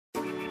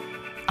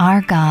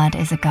Our God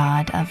is a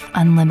God of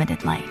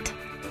unlimited light,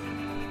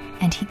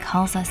 and He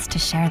calls us to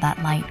share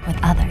that light with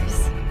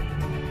others.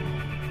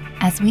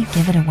 As we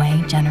give it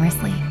away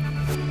generously,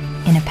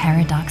 in a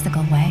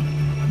paradoxical way,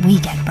 we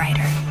get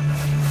brighter.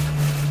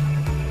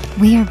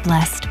 We are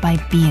blessed by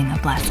being a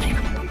blessing,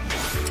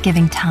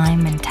 giving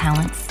time and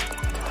talents,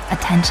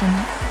 attention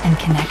and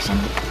connection,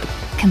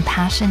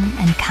 compassion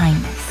and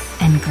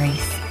kindness, and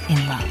grace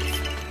in love.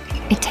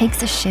 It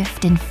takes a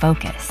shift in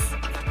focus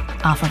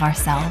off of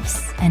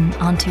ourselves and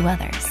onto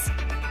others.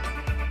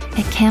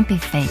 It can't be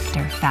faked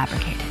or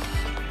fabricated.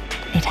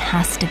 It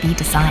has to be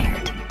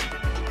desired.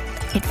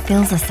 It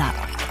fills us up,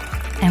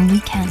 and we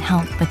can't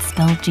help but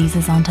spill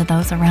Jesus onto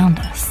those around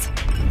us.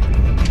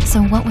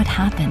 So what would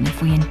happen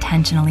if we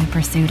intentionally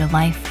pursued a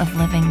life of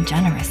living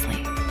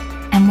generously?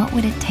 And what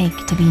would it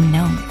take to be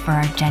known for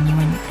our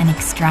genuine and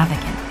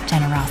extravagant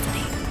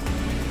generosity?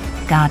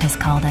 God has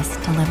called us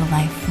to live a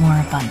life more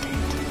abundant.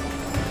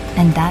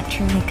 And that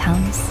truly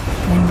comes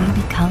when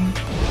we become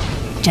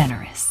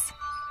generous.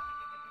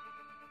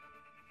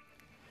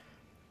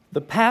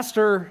 The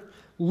pastor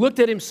looked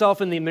at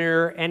himself in the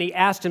mirror and he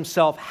asked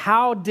himself,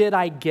 how did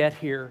I get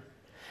here?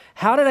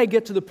 How did I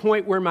get to the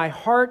point where my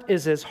heart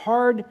is as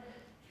hard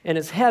and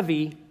as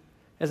heavy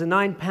as a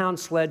 9-pound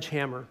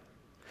sledgehammer?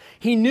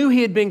 He knew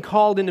he had been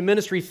called into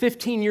ministry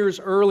 15 years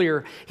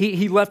earlier.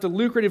 He left a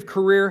lucrative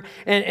career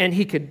and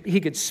he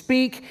could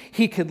speak,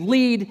 he could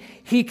lead,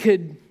 he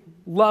could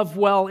love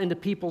well into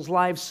people's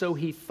lives, so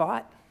he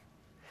thought.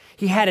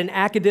 He had an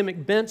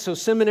academic bent, so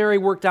seminary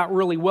worked out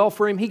really well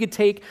for him. He could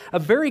take a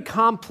very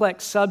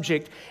complex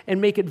subject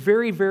and make it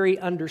very, very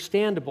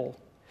understandable.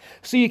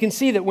 So you can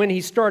see that when he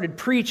started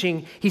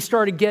preaching, he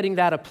started getting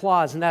that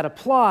applause, and that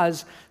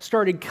applause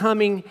started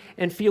coming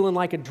and feeling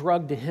like a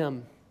drug to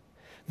him.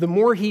 The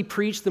more he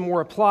preached, the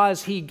more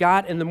applause he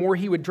got, and the more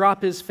he would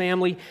drop his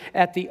family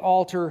at the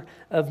altar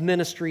of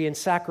ministry and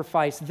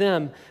sacrifice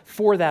them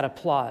for that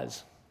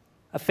applause.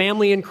 A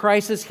family in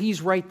crisis,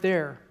 he's right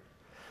there.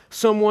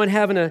 Someone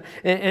having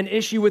an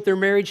issue with their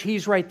marriage,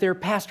 he's right there.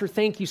 Pastor,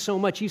 thank you so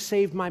much. You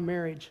saved my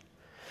marriage.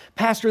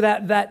 Pastor,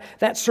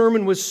 that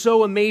sermon was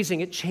so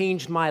amazing. It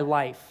changed my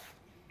life.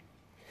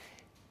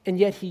 And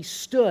yet he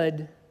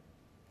stood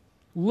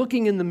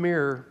looking in the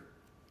mirror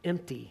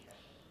empty.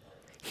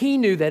 He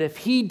knew that if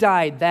he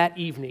died that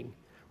evening,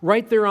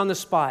 right there on the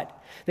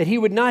spot, that he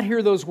would not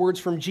hear those words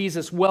from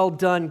Jesus, well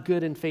done,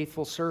 good and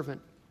faithful servant.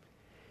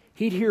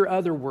 He'd hear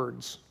other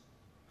words.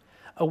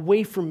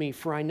 Away from me,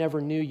 for I never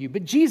knew you.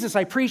 But Jesus,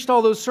 I preached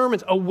all those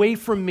sermons. Away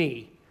from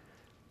me,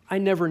 I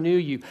never knew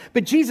you.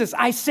 But Jesus,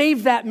 I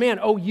saved that man.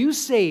 Oh, you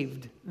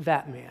saved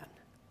that man.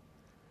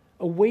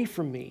 Away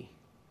from me,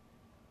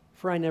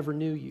 for I never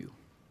knew you.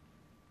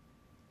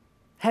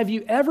 Have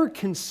you ever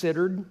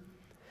considered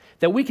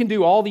that we can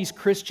do all these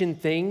Christian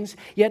things,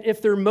 yet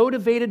if they're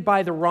motivated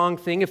by the wrong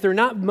thing, if they're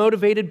not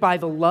motivated by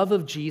the love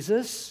of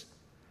Jesus,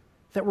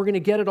 that we're going to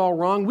get it all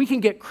wrong? We can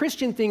get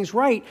Christian things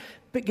right,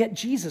 but get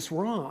Jesus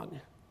wrong.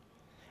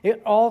 It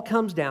all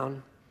comes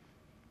down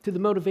to the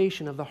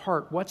motivation of the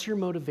heart. What's your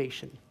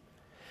motivation?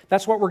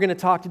 That's what we're going to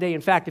talk today.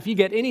 In fact, if you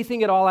get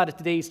anything at all out of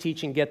today's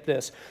teaching, get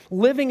this.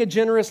 Living a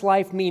generous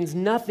life means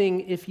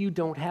nothing if you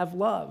don't have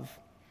love.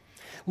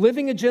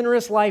 Living a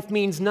generous life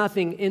means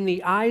nothing in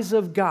the eyes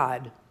of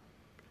God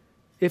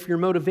if your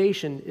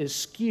motivation is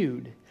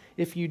skewed,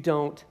 if you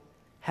don't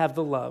have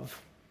the love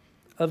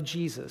of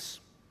Jesus.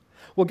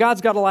 Well,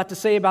 God's got a lot to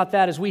say about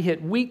that as we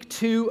hit week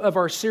 2 of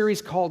our series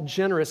called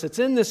Generous. It's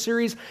in this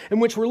series in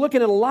which we're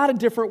looking at a lot of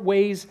different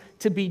ways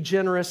to be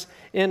generous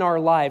in our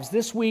lives.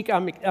 This week,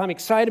 I'm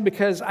excited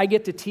because I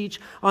get to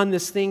teach on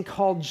this thing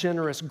called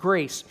generous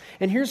grace.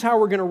 And here's how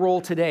we're going to roll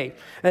today.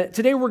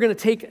 Today, we're going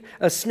to take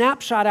a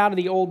snapshot out of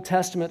the Old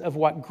Testament of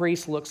what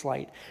grace looks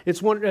like. It's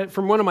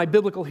from one of my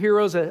biblical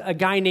heroes, a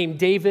guy named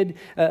David,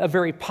 a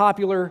very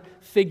popular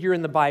figure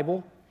in the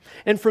Bible.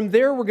 And from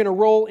there, we're going to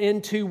roll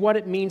into what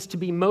it means to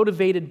be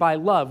motivated by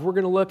love. We're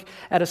going to look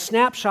at a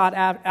snapshot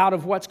out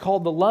of what's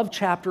called the love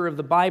chapter of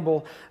the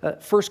Bible,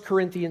 1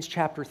 Corinthians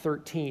chapter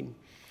 13.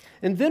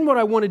 And then what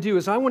I want to do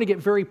is I want to get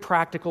very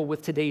practical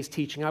with today's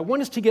teaching. I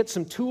want us to get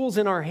some tools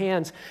in our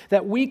hands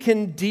that we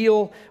can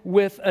deal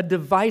with a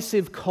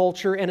divisive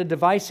culture and a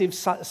divisive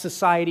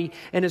society,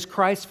 and as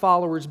Christ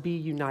followers, be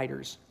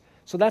uniters.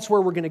 So that's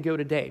where we're going to go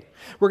today.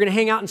 We're going to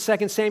hang out in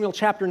 2 Samuel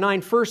chapter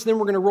 9 first, then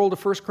we're going to roll to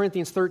 1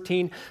 Corinthians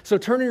 13. So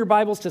turn in your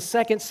Bibles to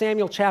 2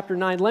 Samuel chapter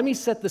 9. Let me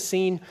set the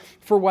scene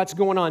for what's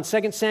going on.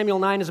 2 Samuel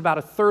 9 is about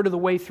a third of the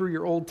way through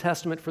your Old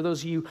Testament for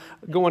those of you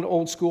going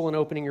old school and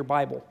opening your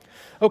Bible.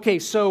 Okay,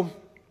 so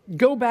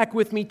go back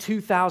with me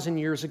 2,000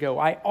 years ago.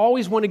 I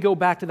always want to go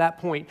back to that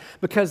point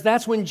because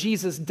that's when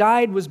Jesus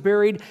died, was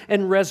buried,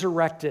 and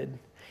resurrected.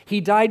 He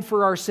died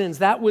for our sins.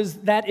 That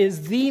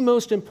is the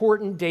most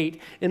important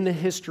date in the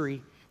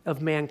history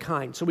of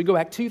mankind. So we go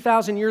back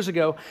 2,000 years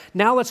ago.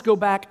 Now let's go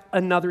back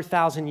another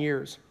 1,000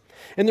 years.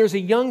 And there's a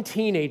young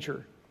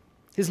teenager.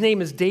 His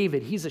name is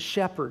David. He's a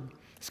shepherd.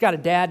 He's got a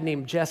dad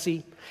named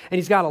Jesse, and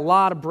he's got a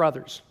lot of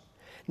brothers.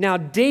 Now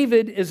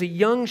David is a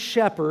young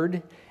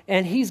shepherd,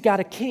 and he's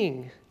got a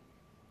king.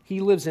 He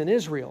lives in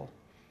Israel.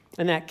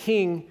 And that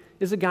king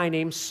is a guy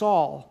named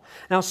Saul.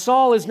 Now,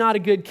 Saul is not a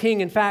good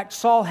king. In fact,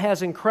 Saul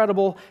has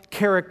incredible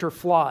character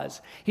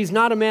flaws. He's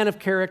not a man of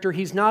character.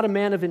 He's not a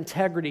man of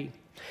integrity.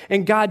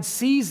 And God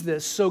sees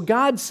this. So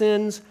God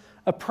sends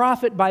a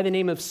prophet by the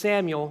name of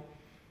Samuel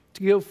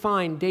to go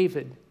find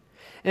David.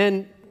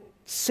 And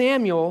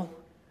Samuel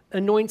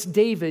anoints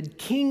David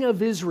king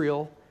of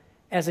Israel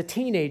as a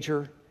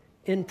teenager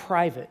in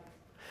private.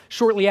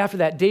 Shortly after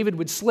that, David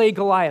would slay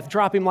Goliath,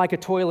 drop him like a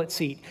toilet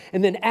seat.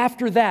 And then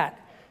after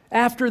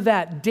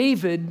that,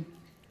 David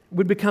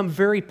would become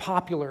very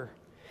popular.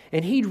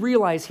 And he'd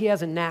realize he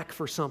has a knack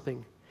for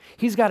something.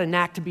 He's got a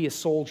knack to be a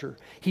soldier.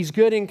 He's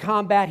good in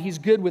combat. He's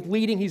good with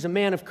leading. He's a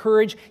man of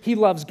courage. He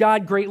loves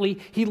God greatly.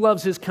 He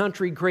loves his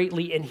country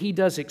greatly, and he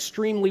does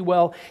extremely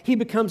well. He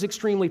becomes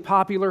extremely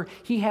popular.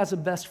 He has a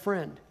best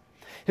friend.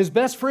 His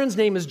best friend's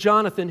name is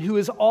Jonathan, who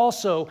is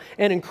also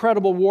an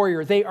incredible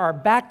warrior. They are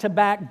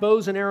back-to-back,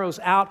 bows and arrows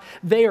out.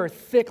 They are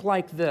thick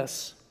like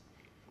this.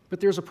 But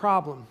there's a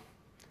problem.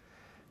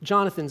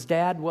 Jonathan's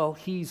dad, well,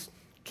 he's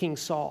King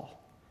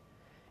Saul.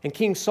 And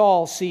King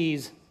Saul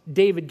sees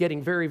David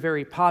getting very,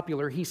 very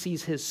popular. He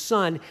sees his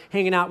son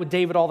hanging out with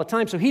David all the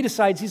time, so he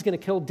decides he's going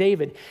to kill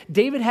David.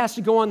 David has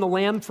to go on the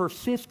lam for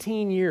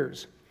 15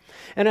 years.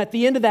 And at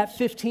the end of that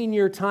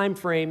 15-year time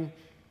frame,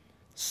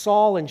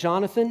 Saul and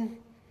Jonathan,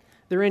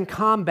 they're in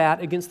combat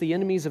against the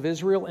enemies of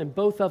Israel, and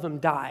both of them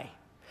die.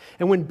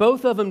 And when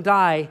both of them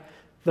die,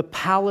 the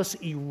palace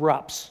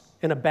erupts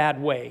in a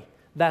bad way.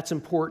 That's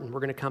important.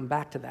 We're going to come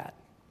back to that.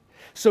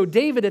 So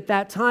David at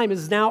that time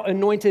is now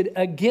anointed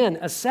again,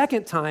 a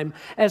second time,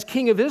 as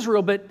king of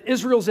Israel, but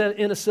Israel's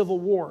in a civil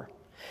war.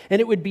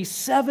 And it would be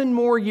 7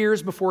 more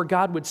years before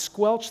God would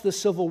squelch the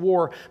civil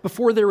war,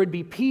 before there would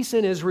be peace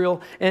in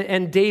Israel,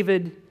 and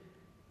David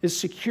is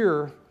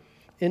secure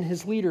in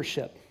his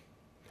leadership.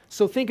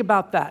 So think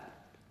about that.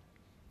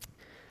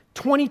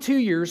 22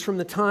 years from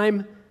the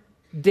time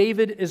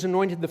David is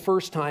anointed the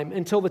first time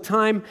until the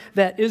time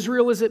that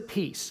Israel is at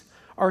peace.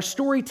 Our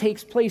story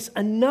takes place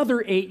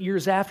another 8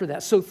 years after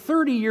that. So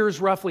 30 years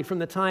roughly from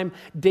the time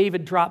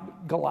David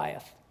dropped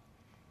Goliath.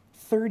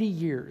 30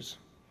 years.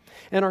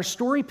 And our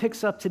story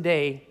picks up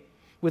today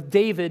with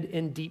David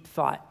in deep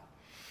thought.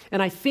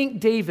 And I think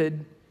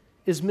David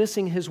is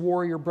missing his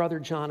warrior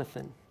brother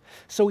Jonathan.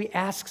 So he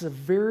asks a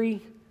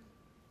very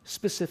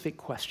specific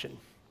question.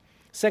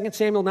 2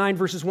 Samuel 9,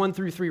 verses 1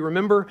 through 3.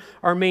 Remember,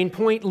 our main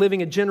point,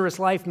 living a generous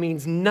life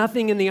means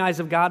nothing in the eyes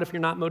of God if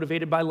you're not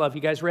motivated by love.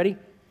 You guys ready?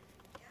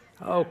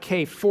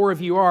 Okay, 4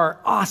 of you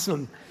are.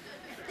 Awesome.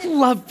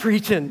 Love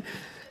preaching.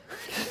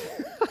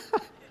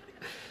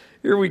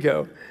 Here we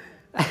go.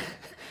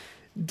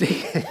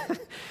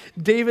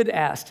 David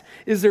asked,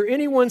 "Is there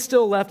anyone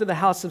still left of the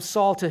house of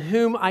Saul to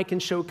whom I can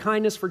show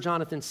kindness for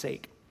Jonathan's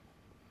sake?"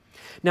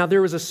 Now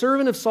there was a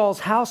servant of Saul's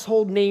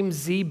household named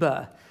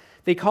Ziba.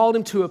 They called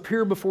him to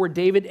appear before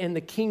David, and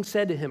the king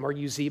said to him, "Are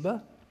you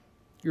Ziba?"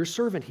 "Your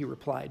servant," he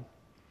replied.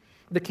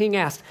 The king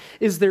asked,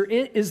 Is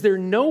there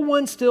no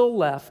one still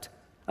left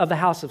of the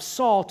house of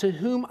Saul to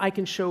whom I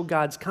can show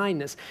God's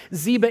kindness?"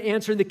 Ziba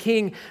answered the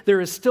king, "There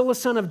is still a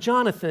son of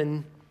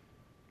Jonathan.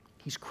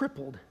 He's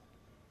crippled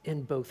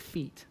in both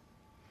feet."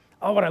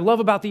 Oh, what I love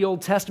about the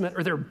Old Testament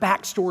are their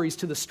backstories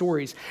to the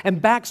stories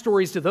and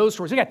backstories to those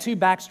stories. We got 2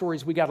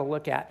 backstories we got to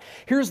look at.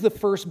 Here's the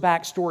first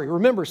backstory.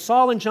 Remember,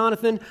 Saul and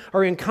Jonathan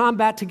are in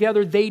combat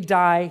together. They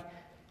die,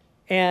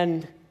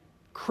 and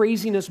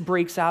craziness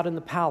breaks out in the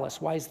palace.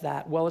 Why is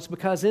that? Well, it's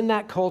because in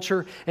that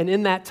culture and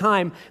in that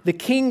time, the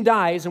king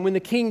dies, and when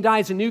the king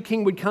dies, a new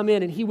king would come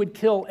in and he would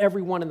kill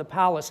everyone in the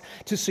palace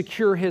to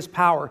secure his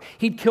power.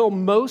 He'd kill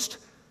most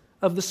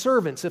of the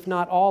servants, if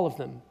not all of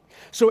them.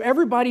 So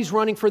everybody's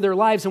running for their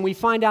lives, and we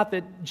find out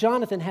that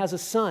Jonathan has a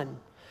son.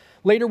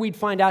 Later, we'd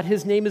find out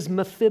his name is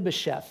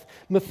Mephibosheth.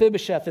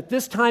 Mephibosheth. At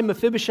this time,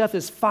 Mephibosheth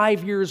is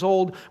 5 years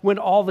old when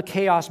all the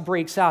chaos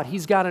breaks out.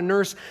 He's got a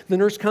nurse. The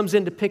nurse comes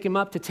in to pick him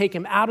up, to take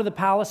him out of the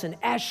palace, and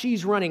as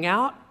she's running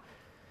out,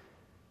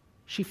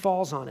 she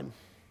falls on him.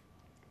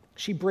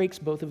 She breaks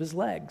both of his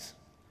legs.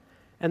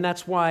 And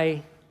that's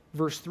why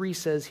verse 3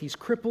 says he's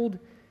crippled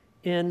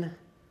in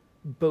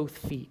both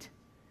feet.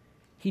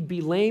 He'd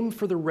be lame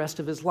for the rest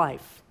of his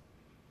life.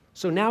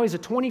 So now he's a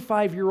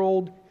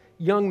 25-year-old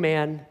young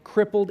man,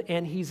 crippled,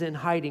 and he's in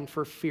hiding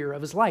for fear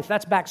of his life.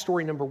 That's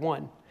backstory number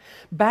 1.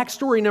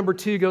 Backstory number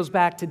 2 goes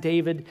back to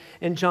David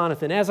and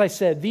Jonathan. As I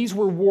said, these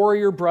were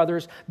warrior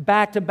brothers,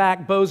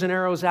 back-to-back, bows and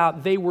arrows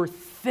out. They were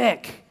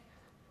thick,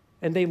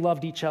 and they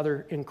loved each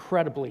other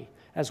incredibly,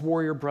 as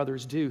warrior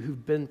brothers do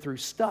who've been through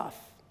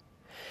stuff.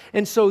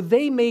 And so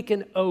they make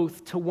an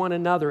oath to one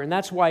another. And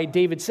that's why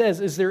David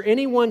says, "Is there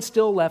anyone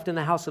still left in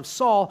the house of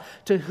Saul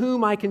to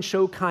whom I can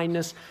show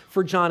kindness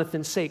for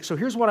Jonathan's sake?" So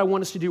here's what I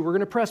want us to do. We're going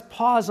to press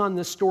pause on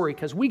this story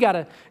because we got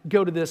to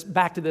go to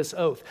back to this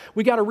oath.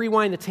 We got to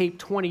rewind the tape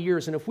 20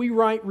 years. And if we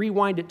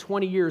rewind it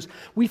 20 years,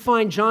 we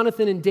find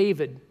Jonathan and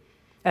David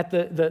at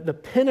the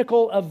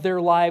pinnacle of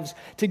their lives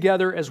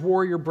together as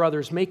warrior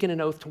brothers, making an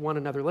oath to one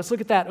another. Let's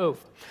look at that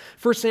oath.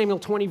 1 Samuel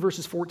 20,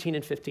 verses 14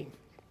 and 15.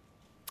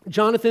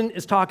 Jonathan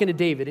is talking to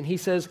David, and he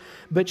says,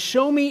 but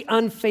show me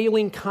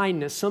unfailing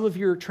kindness. Some of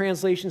your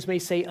translations may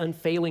say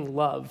unfailing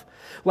love,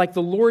 like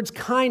the Lord's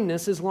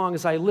kindness as long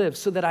as I live,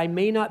 so that I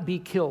may not be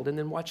killed. And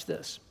then watch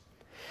this.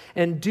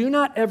 And do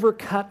not ever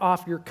cut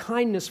off your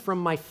kindness from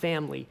my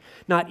family,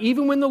 not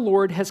even when the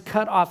Lord has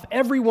cut off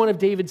every one of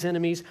David's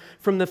enemies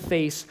from the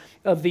face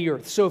of the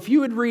earth. So if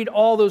you would read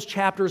all those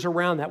chapters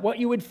around that, what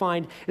you would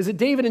find is that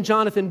David and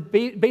Jonathan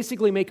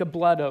basically make a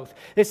blood oath.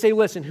 They say,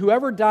 listen,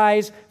 whoever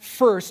dies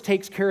first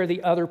takes care of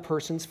the other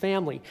person's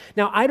family.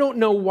 Now, I don't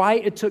know why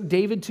it took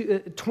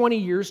David 20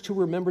 years to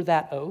remember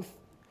that oath,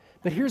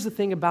 but here's the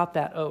thing about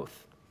that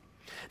oath.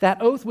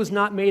 That oath was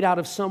not made out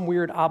of some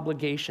weird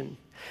obligation.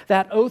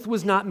 That oath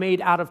was not made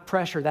out of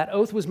pressure. That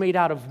oath was made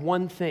out of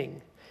one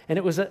thing, and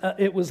it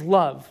was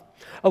love,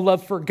 a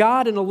love for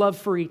God and a love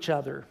for each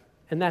other,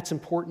 and that's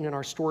important in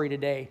our story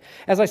today.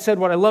 As I said,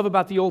 what I love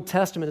about the Old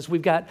Testament is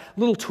we've got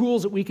little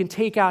tools that we can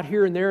take out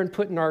here and there and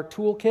put in our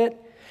toolkit.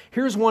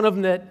 Here's one of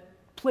them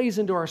that plays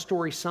into our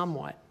story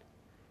somewhat,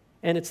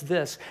 and it's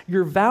this.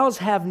 Your vows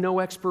have no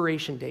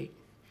expiration date.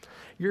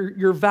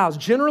 Your vows,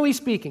 generally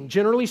speaking,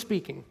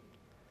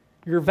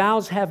 your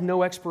vows have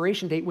no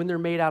expiration date when they're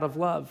made out of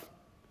love.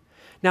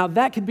 Now,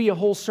 that could be a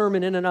whole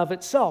sermon in and of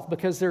itself,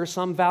 because there are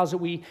some vows that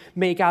we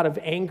make out of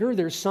anger.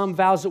 There's some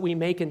vows that we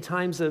make in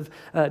times of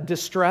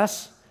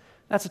distress.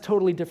 That's a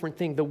totally different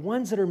thing. The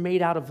ones that are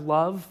made out of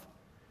love,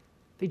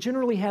 they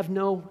generally have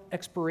no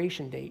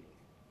expiration date.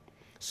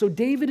 So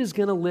David is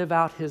going to live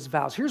out his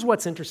vows. Here's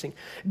what's interesting.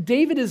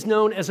 David is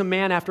known as a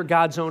man after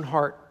God's own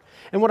heart.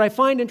 And what I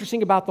find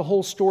interesting about the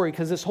whole story,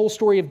 because this whole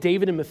story of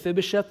David and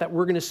Mephibosheth that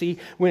we're going to see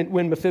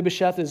when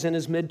Mephibosheth is in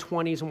his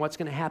mid-20s and what's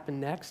going to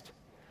happen next,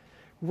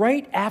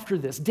 right after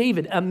this,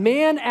 David, a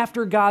man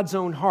after God's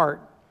own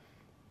heart,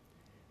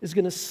 is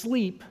going to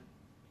sleep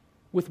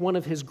with one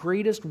of his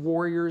greatest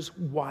warriors'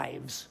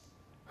 wives.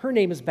 Her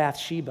name is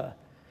Bathsheba.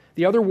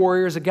 The other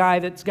warrior is a guy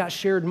that's got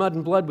shared mud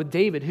and blood with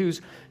David,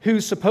 who's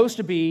supposed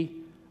to be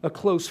a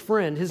close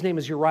friend. His name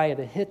is Uriah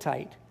the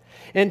Hittite.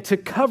 And to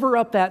cover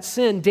up that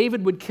sin,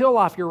 David would kill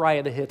off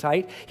Uriah the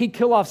Hittite. He'd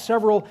kill off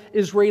several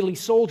Israeli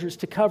soldiers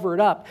to cover it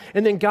up.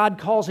 And then God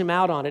calls him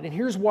out on it. And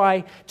here's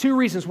why, two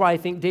reasons why I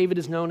think David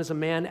is known as a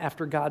man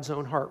after God's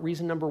own heart.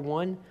 Reason number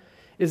one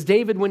is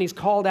David, when he's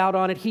called out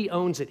on it, he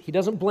owns it. He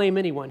doesn't blame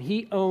anyone.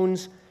 He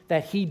owns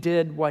that he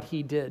did what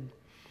he did.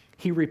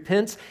 He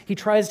repents, he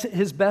tries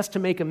his best to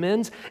make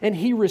amends, and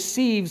he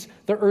receives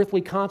the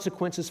earthly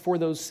consequences for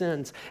those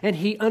sins. And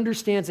he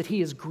understands that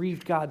he has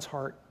grieved God's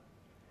heart.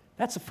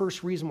 That's the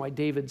first reason why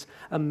David's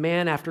a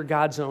man after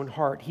God's own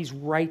heart. He's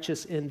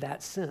righteous in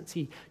that sense.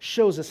 He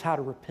shows us how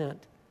to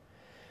repent.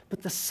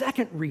 But the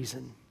second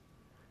reason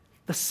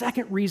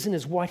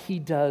is what he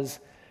does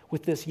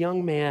with this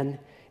young man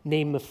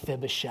named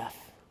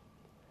Mephibosheth.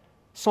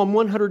 Psalm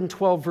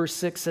 112, verse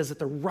 6 says that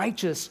the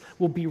righteous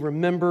will be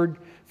remembered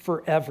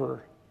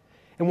forever.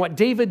 And what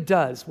David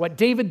does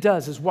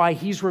is why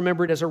he's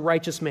remembered as a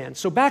righteous man.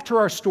 So back to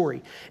our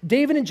story.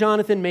 David and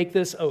Jonathan make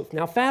this oath.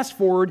 Now fast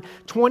forward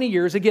 20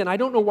 years. Again, I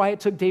don't know why it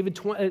took David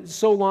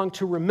so long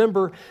to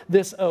remember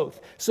this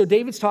oath. So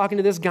David's talking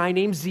to this guy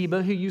named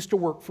Ziba who used to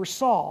work for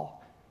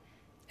Saul.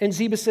 And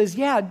Ziba says,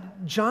 yeah,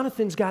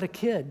 Jonathan's got a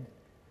kid.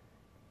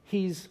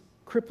 He's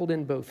crippled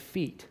in both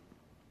feet.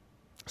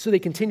 So they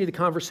continue the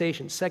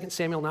conversation. 2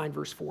 Samuel 9,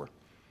 verse 4.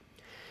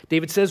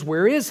 David says,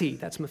 where is he?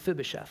 That's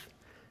Mephibosheth.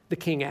 The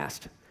king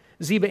asked.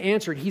 Ziba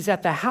answered, he's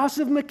at the house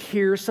of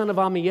Machir, son of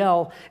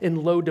Ammiel,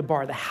 in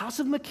Lo-debar. The house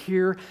of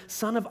Machir,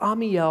 son of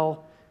Ammiel,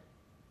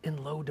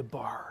 in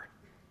Lo-debar.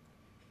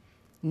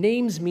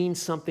 Names mean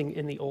something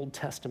in the Old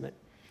Testament.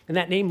 And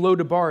that name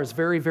Lo-debar is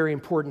very, very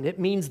important. It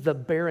means the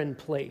barren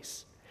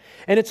place.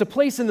 And it's a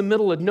place in the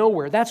middle of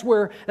nowhere. That's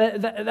where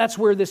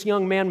this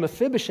young man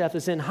Mephibosheth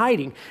is in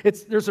hiding.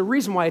 There's a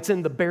reason why it's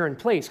in the barren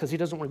place, because he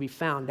doesn't want to be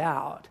found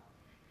out.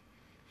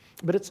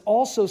 But it's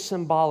also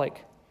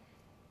symbolic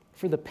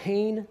for the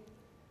pain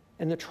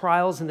and the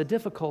trials and the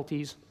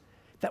difficulties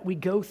that we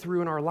go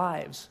through in our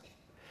lives.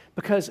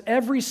 Because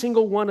every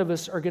single one of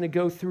us are going to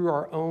go through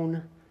our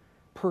own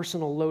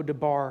personal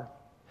Lo-debar,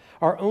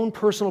 our own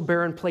personal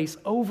barren place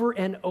over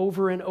and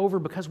over and over,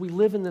 because we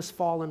live in this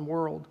fallen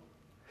world.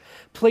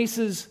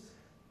 Places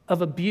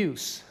of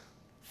abuse,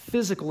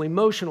 physical,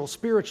 emotional,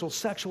 spiritual,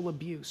 sexual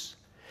abuse.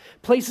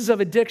 Places of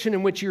addiction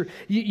in which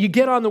you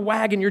get on the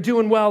wagon, you're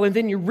doing well, and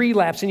then you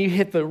relapse and you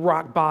hit the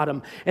rock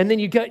bottom. And then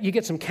you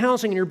get some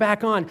counseling and you're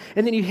back on,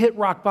 and then you hit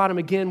rock bottom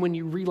again when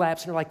you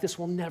relapse, and you're like, this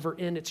will never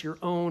end. It's your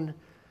own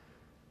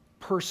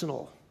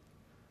personal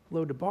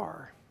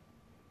Lo-debar.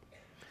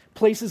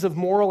 Places of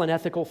moral and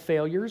ethical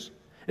failures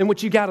in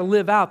which you got to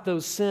live out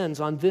those sins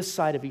on this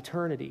side of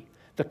eternity,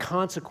 the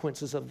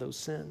consequences of those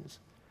sins.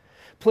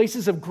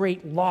 Places of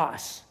great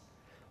loss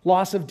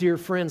of dear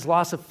friends,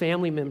 loss of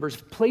family members,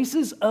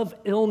 places of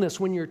illness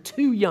when you're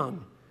too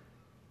young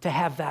to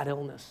have that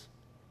illness,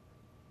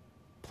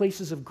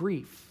 places of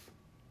grief.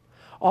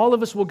 All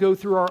of us will go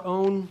through our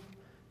own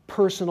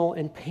personal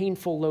and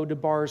painful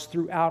lo-debars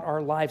throughout our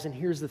lives. And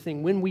here's the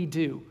thing, when we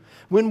do,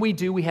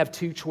 we have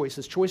two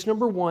choices. Choice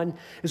number one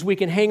is we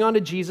can hang on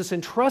to Jesus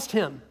and trust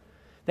him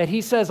that he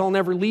says, I'll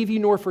never leave you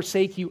nor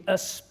forsake you,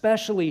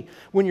 especially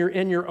when you're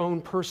in your own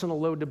personal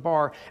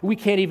lo-debar. We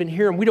can't even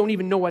hear him. We don't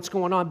even know what's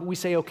going on, but we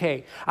say,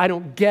 okay, I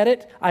don't get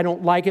it, I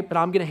don't like it, but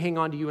I'm going to hang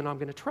on to you and I'm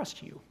going to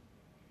trust you.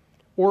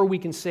 Or we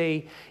can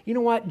say, you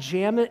know what,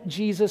 jam it,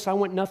 Jesus, I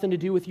want nothing to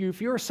do with you. If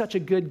you're such a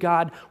good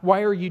God,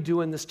 why are you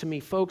doing this to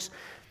me? Folks,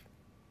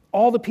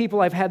 all the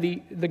people I've had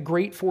the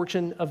great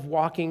fortune of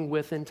walking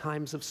with in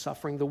times of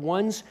suffering, the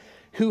ones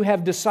who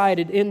have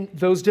decided in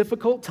those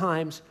difficult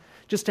times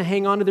just to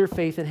hang on to their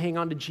faith and hang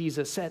on to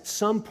Jesus, at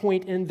some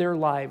point in their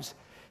lives,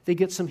 they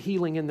get some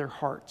healing in their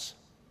hearts.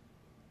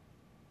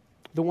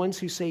 The ones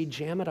who say,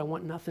 jam it, I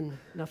want nothing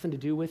to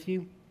do with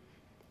you,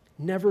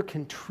 never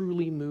can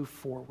truly move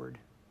forward.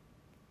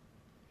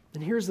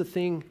 And here's the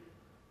thing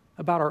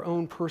about our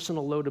own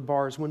personal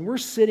lo-debars. When we're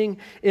sitting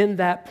in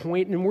that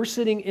point and we're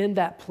sitting in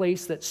that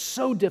place that's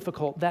so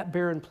difficult, that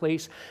barren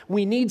place,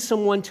 we need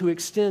someone to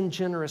extend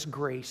generous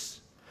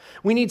grace.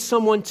 We need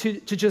someone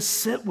to just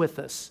sit with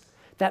us,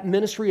 that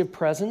ministry of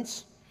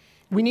presence.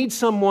 We need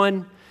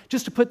someone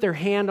just to put their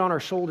hand on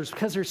our shoulders,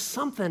 because there's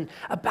something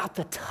about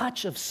the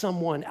touch of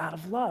someone out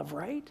of love,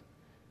 right?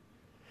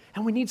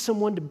 And we need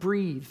someone to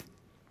breathe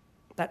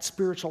that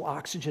spiritual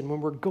oxygen when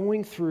we're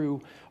going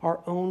through our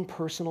own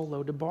personal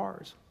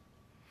lo-debars.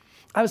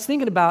 I was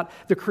thinking about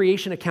the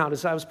creation account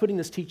as I was putting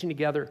this teaching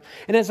together.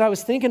 And as I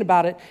was thinking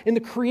about it, in the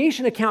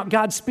creation account,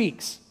 God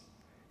speaks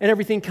and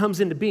everything comes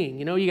into being.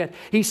 You know,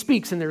 he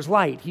speaks and there's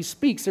light. He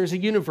speaks, there's a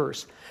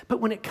universe. But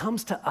when it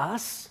comes to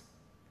us,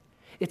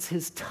 it's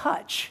his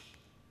touch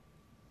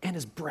and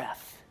his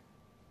breath,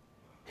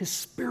 his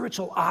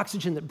spiritual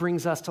oxygen that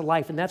brings us to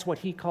life. And that's what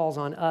he calls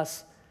on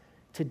us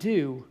to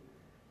do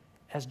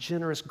as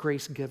generous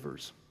grace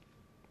givers.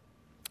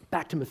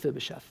 Back to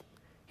Mephibosheth.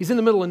 He's in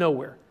the middle of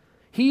nowhere.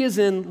 He is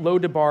in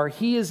Lo-debar.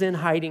 He is in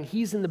hiding.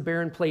 He's in the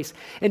barren place.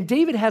 And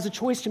David has a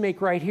choice to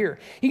make right here.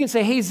 He can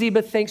say, hey,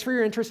 Ziba, thanks for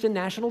your interest in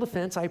national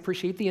defense. I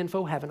appreciate the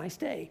info. Have a nice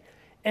day.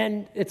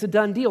 And it's a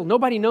done deal.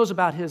 Nobody knows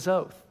about his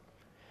oath.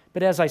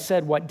 But as I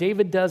said, what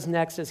David does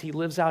next as he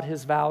lives out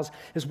his vows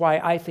is why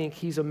I think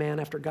he's a man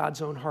after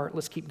God's own heart.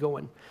 Let's keep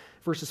going.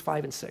 Verses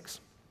 5 and 6.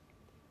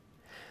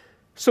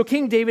 So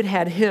King David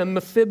had him,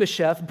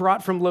 Mephibosheth,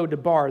 brought from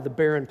Lo-debar, the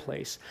barren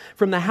place,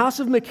 from the house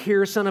of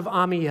Machir, son of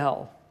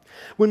Ammiel.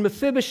 When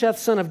Mephibosheth,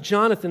 son of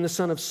Jonathan, the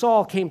son of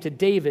Saul, came to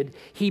David,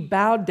 he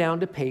bowed down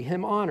to pay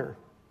him honor.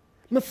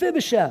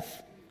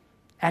 Mephibosheth,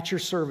 at your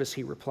service,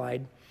 he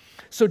replied.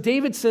 So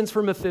David sends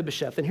for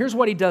Mephibosheth, and here's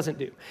what he doesn't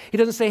do. He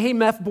doesn't say, hey,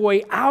 Meph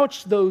boy,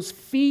 ouch, those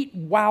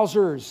feet,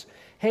 wowzers.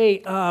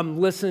 Hey,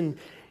 listen,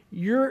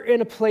 you're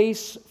in a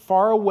place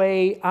far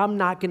away. I'm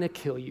not going to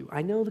kill you.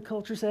 I know the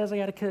culture says I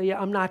got to kill you.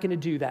 I'm not going to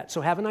do that. So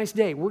have a nice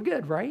day. We're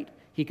good, right?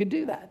 He could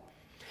do that.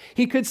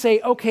 He could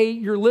say, okay,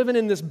 you're living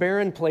in this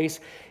barren place.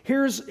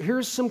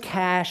 Here's some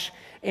cash,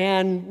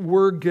 and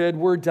we're good.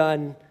 We're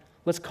done.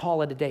 Let's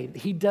call it a day.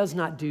 He does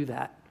not do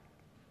that.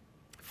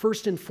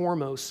 First and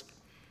foremost,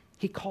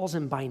 he calls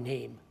him by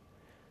name,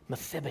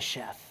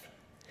 Mephibosheth.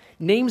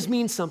 Names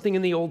mean something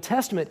in the Old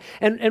Testament.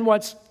 And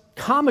what's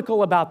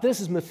comical about this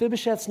is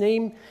Mephibosheth's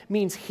name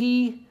means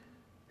he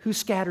who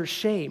scatters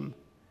shame.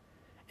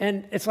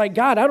 And it's like,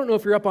 God, I don't know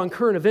if you're up on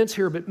current events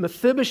here, but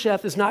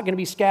Mephibosheth is not going to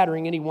be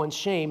scattering anyone's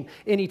shame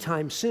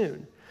anytime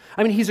soon.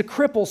 I mean, he's a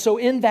cripple, so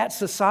in that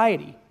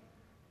society,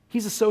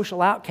 he's a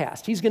social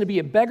outcast. He's going to be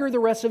a beggar the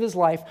rest of his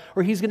life,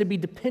 or he's going to be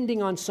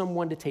depending on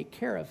someone to take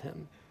care of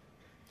him.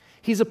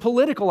 He's a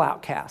political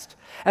outcast.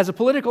 As a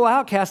political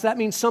outcast, that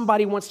means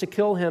somebody wants to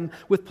kill him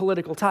with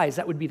political ties.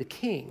 That would be the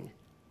king.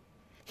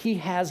 He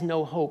has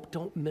no hope.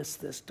 Don't miss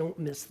this. Don't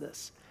miss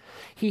this.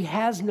 He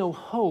has no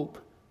hope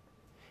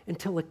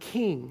until a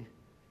king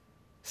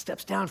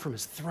steps down from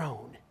his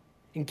throne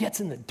and gets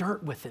in the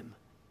dirt with him.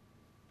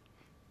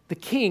 The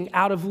king,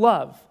 out of a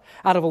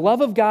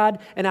love of God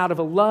and out of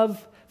a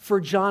love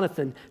for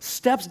Jonathan,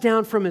 steps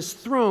down from his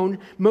throne,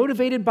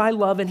 motivated by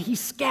love, and he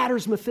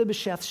scatters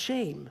Mephibosheth's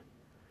shame.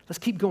 Let's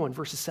keep going,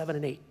 verses 7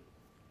 and 8.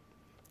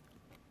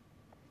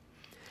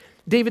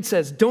 David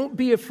says, don't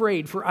be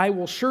afraid, for I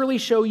will surely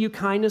show you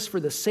kindness for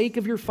the sake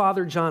of your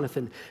father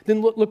Jonathan.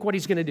 Then look what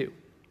he's going to do.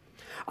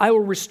 I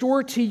will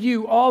restore to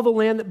you all the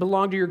land that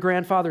belonged to your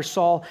grandfather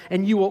Saul,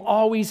 and you will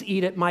always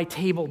eat at my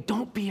table.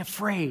 Don't be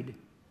afraid.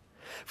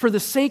 For the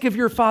sake of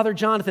your father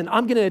Jonathan,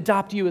 I'm going to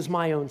adopt you as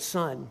my own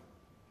son.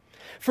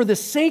 For the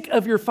sake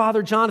of your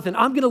father Jonathan,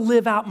 I'm going to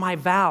live out my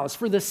vows.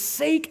 For the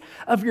sake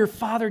of your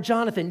father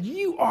Jonathan,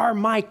 you are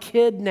my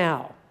kid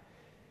now.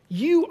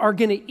 You are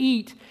going to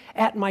eat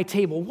at my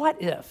table.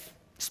 What if?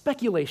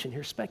 Speculation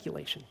here,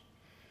 speculation.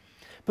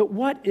 But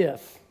what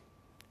if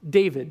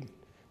David,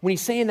 when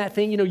he's saying that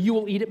thing, you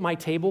will eat at my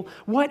table,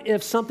 what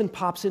if something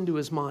pops into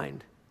his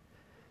mind?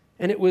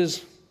 And it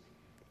was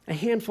a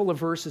handful of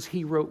verses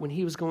he wrote when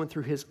he was going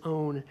through his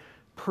own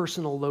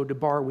personal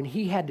Lo-debar, when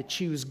he had to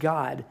choose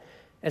God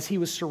as he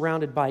was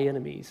surrounded by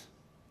enemies.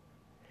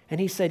 And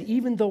he said,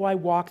 even though I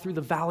walk through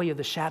the valley of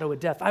the shadow of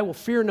death, I will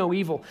fear no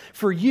evil.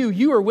 For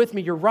you are with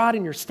me, your rod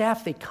and your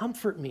staff, they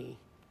comfort me.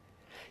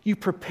 You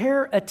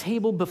prepare a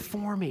table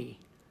before me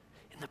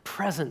in the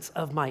presence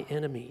of my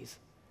enemies.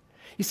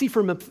 You see,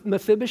 for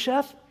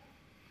Mephibosheth,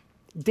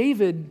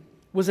 David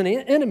was an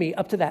enemy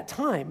up to that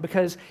time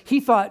because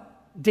he thought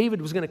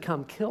David was going to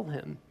come kill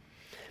him.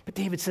 But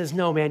David says,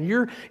 no, man,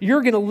 you're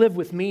going to live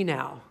with me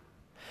now.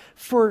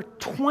 For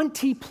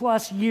 20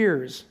 plus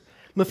years,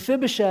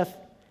 Mephibosheth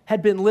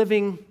had been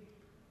living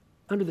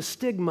under the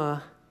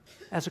stigma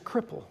as a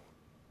cripple.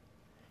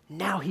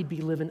 Now he'd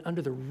be living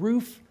under the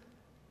roof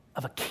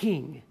of a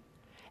king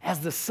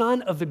as the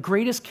son of the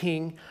greatest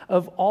king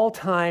of all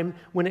time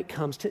when it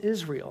comes to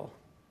Israel.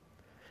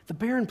 The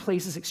barren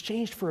place is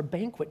exchanged for a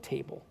banquet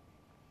table.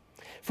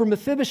 For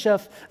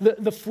Mephibosheth,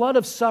 the flood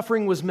of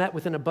suffering was met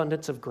with an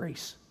abundance of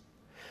grace.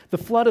 The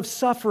flood of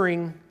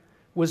suffering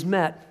was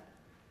met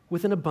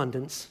with an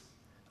abundance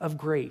of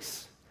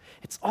grace.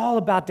 It's all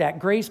about that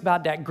grace,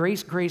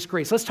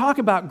 grace. Let's talk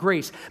about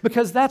grace,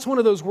 because that's one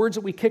of those words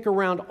that we kick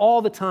around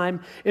all the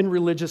time in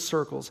religious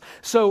circles.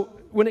 So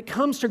when it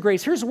comes to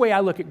grace, here's the way I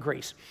look at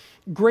grace.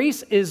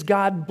 Grace is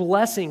God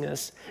blessing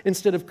us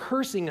instead of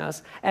cursing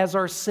us as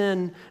our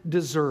sin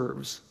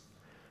deserves.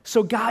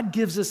 So God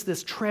gives us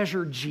this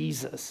treasure,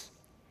 Jesus.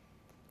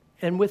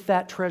 And with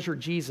that treasure,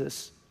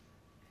 Jesus,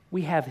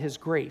 we have his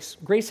grace.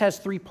 Grace has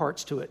 3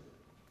 parts to it.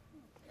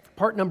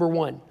 Part number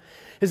 1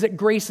 is that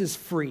grace is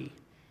free.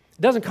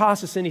 It doesn't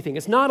cost us anything.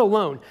 It's not a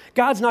loan.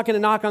 God's not going to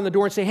knock on the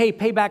door and say, hey,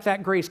 pay back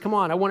that grace. Come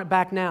on, I want it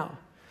back now.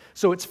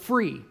 So it's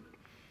free.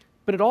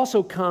 But it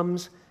also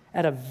comes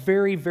at a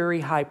very,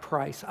 very high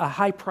price, a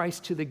high price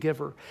to the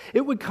giver.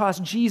 It would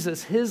cost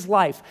Jesus his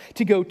life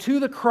to go to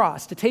the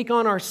cross, to take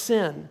on our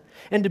sin,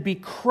 and to be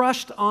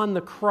crushed on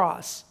the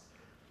cross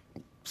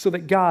so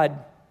that God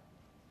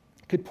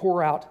could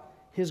pour out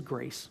his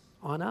grace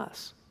on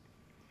us.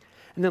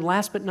 And then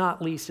last but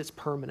not least, it's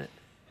permanent.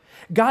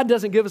 God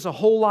doesn't give us a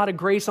whole lot of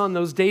grace on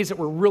those days that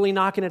we're really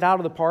knocking it out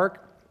of the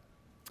park.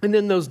 And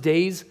then those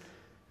days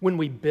when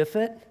we biff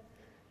it,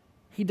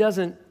 he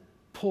doesn't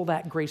pull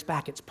that grace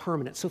back. It's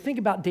permanent. So think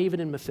about David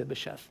and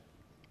Mephibosheth.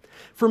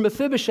 For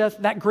Mephibosheth,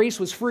 that grace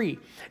was free.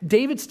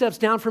 David steps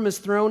down from his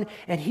throne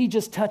and he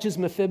just touches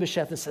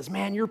Mephibosheth and says,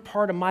 man, you're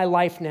part of my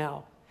life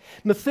now.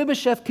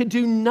 Mephibosheth could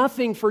do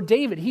nothing for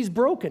David. He's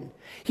broken.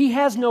 He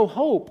has no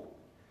hope.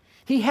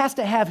 He has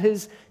to have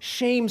his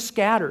shame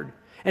scattered.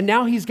 And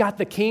now he's got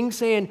the king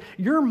saying,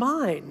 you're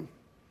mine.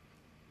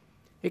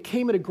 It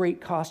came at a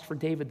great cost for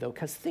David, though,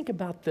 because think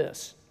about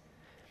this.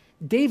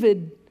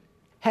 David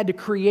had to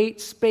create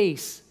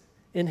space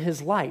in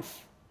his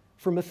life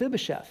for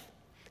Mephibosheth.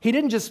 He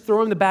didn't just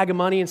throw him the bag of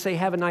money and say,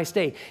 have a nice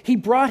day. He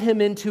brought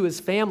him into his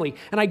family.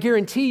 And I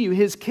guarantee you,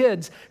 his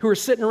kids who are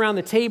sitting around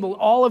the table,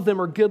 all of them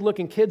are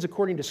good-looking kids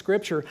according to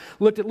Scripture,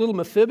 looked at little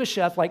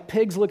Mephibosheth like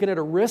pigs looking at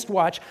a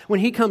wristwatch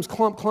when he comes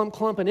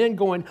clumping in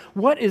going,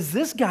 what is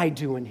this guy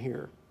doing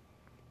here?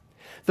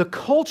 The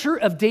culture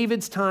of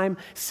David's time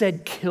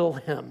said, kill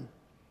him.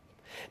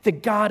 The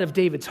God of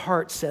David's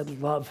heart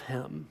said, love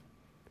him.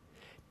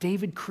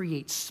 David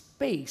creates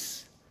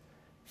space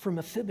for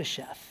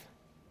Mephibosheth.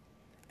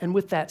 And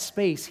with that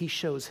space, he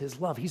shows his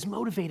love. He's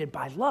motivated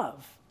by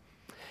love.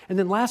 And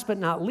then last but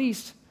not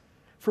least,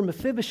 for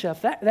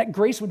Mephibosheth, that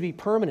grace would be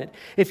permanent.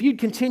 If you'd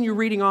continue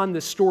reading on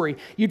this story,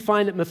 you'd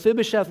find that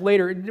Mephibosheth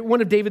later, one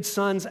of David's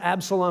sons,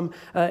 Absalom,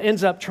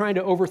 ends up trying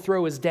to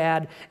overthrow his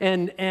dad.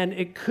 And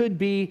it could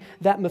be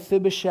that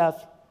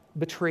Mephibosheth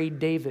betrayed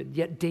David,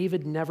 yet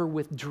David never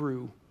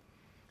withdrew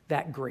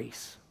that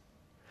grace.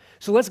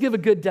 So let's give a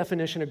good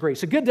definition of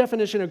grace. A good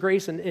definition of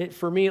grace, and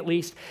for me at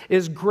least,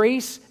 is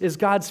grace is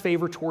God's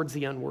favor towards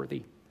the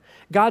unworthy.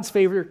 God's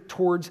favor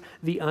towards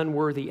the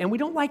unworthy. And we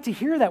don't like to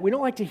hear that. We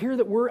don't like to hear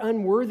that we're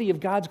unworthy of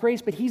God's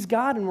grace, but he's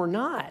God and we're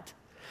not.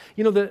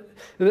 You know,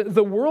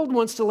 the world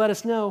wants to let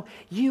us know,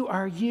 you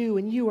are you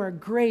and you are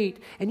great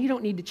and you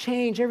don't need to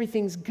change.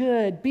 Everything's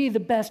good. Be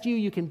the best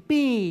you can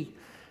be.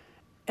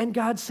 And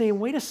God's saying,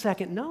 wait a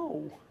second,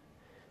 no.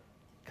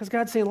 Because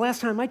God's saying,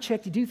 last time I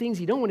checked, you do things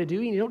you don't want to do,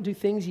 and you don't do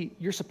things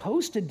you're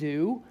supposed to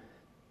do.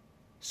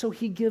 So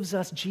he gives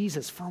us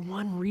Jesus for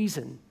one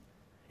reason.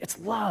 It's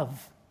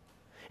love.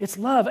 It's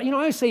love. You know,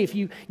 I always say, if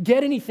you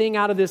get anything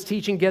out of this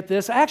teaching, get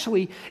this.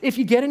 Actually, if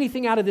you get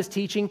anything out of this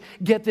teaching,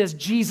 get this.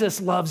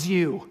 Jesus loves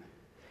you.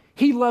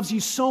 He loves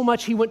you so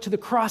much, he went to the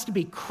cross to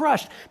be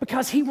crushed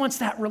because he wants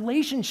that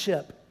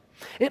relationship.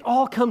 It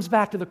all comes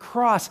back to the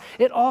cross.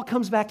 It all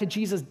comes back to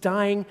Jesus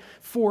dying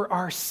for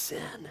our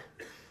sin.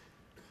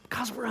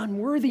 Because we're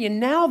unworthy.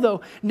 And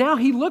now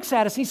he looks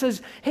at us and he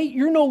says, hey,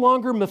 you're no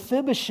longer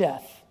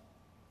Mephibosheth.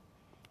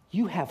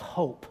 You have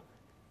hope.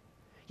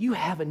 You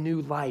have a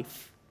new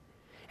life.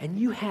 And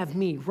you have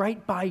me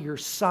right by your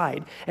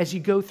side as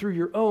you go through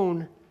your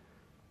own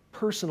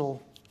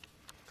personal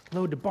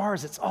load to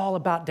bars. It's all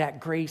about that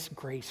grace,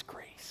 grace,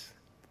 grace.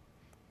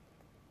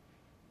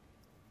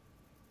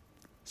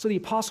 So the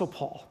Apostle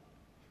Paul,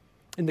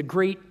 in the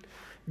great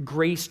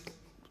grace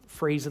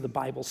phrase of the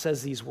Bible,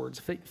 says these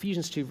words,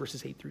 Ephesians 2,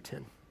 verses 8 through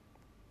 10.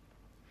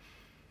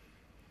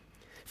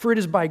 For it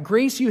is by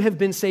grace you have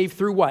been saved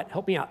through what?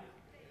 Help me out.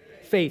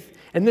 Faith.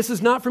 And this is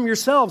not from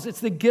yourselves, it's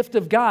the gift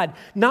of God,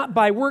 not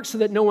by works so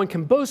that no one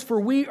can boast, for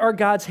we are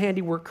God's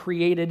handiwork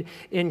created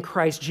in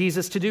Christ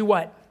Jesus to do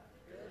what?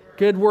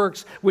 Good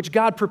works, which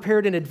God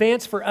prepared in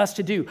advance for us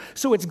to do.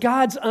 So it's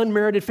God's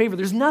unmerited favor.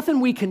 There's nothing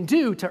we can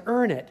do to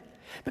earn it,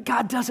 but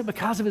God does it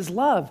because of His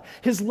love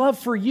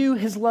for you,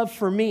 His love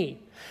for me.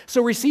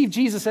 So receive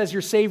Jesus as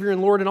your Savior and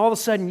Lord, and all of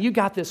a sudden you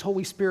got this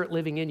Holy Spirit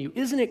living in you.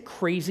 Isn't it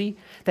crazy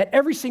that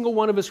every single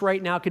one of us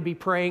right now could be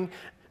praying,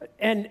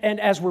 and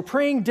as we're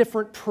praying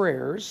different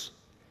prayers,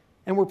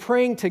 and we're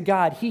praying to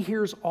God, He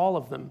hears all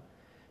of them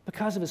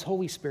because of His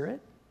Holy Spirit?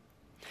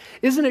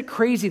 Isn't it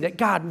crazy that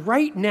God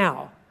right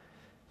now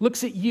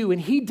looks at you and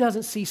He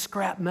doesn't see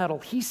scrap metal,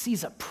 He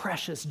sees a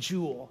precious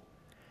jewel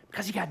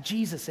because you got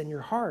Jesus in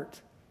your heart.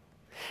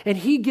 And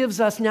He gives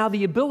us now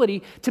the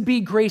ability to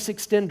be grace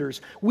extenders.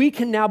 We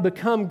can now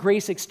become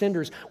grace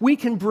extenders. We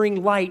can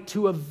bring light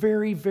to a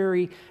very,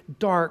 very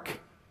dark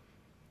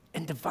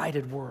and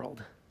divided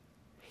world.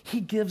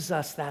 He gives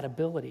us that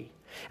ability.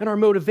 And our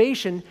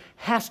motivation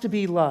has to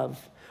be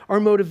love. Our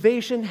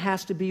motivation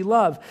has to be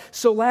love.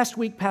 So last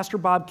week, Pastor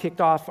Bob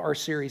kicked off our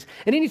series.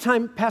 And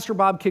anytime Pastor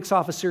Bob kicks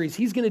off a series,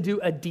 he's going to do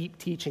a deep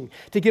teaching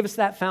to give us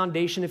that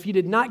foundation. If you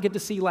did not get to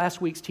see last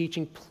week's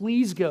teaching,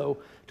 please go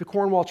to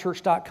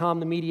cornwallchurch.com,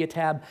 the media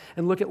tab,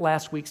 and look at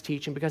last week's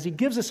teaching because he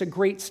gives us a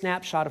great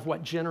snapshot of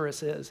what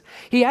generous is.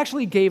 He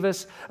actually gave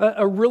us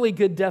a really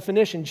good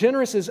definition.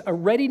 Generous is a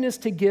readiness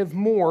to give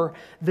more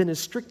than is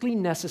strictly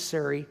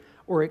necessary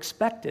or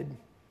expected.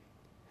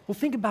 Well,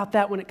 think about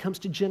that when it comes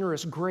to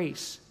generous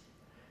grace.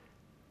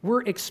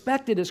 We're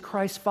expected as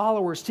Christ's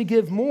followers to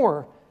give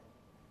more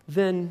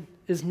than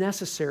is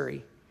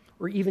necessary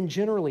or even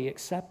generally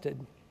accepted.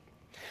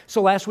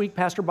 So last week,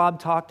 Pastor Bob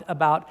talked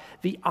about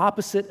the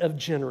opposite of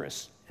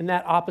generous, and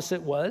that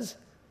opposite was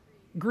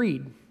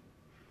greed.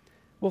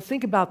 Well,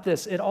 think about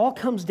this. It all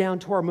comes down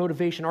to our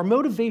motivation. Our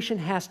motivation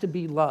has to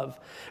be love.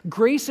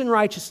 Grace and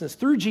righteousness,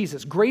 through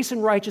Jesus, grace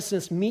and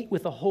righteousness meet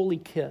with a holy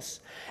kiss.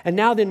 And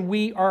now then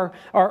we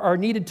are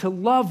needed to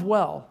love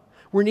well.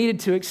 We're needed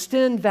to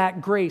extend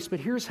that grace,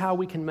 but here's how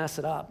we can mess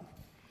it up.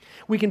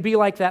 We can be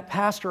like that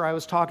pastor I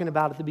was talking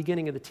about at the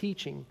beginning of the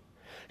teaching,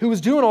 who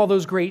was doing all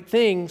those great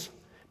things,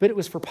 but it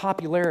was for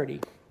popularity,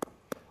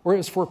 or it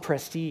was for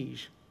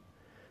prestige.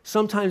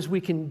 Sometimes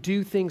we can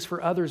do things for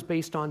others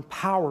based on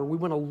power. We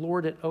want to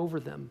lord it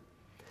over them.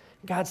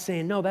 God's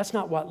saying, no, that's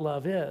not what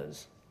love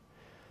is.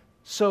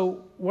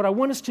 So what I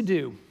want us to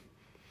do,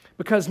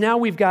 because now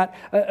we've got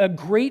a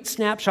great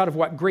snapshot of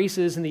what grace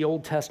is in the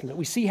Old Testament.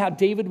 We see how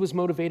David was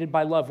motivated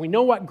by love. We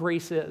know what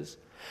grace is.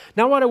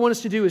 Now what I want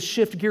us to do is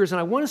shift gears, and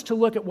I want us to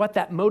look at what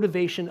that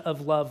motivation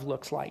of love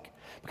looks like.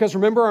 Because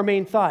remember our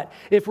main thought,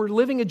 if we're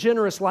living a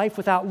generous life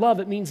without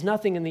love, it means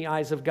nothing in the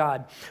eyes of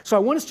God. So I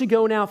want us to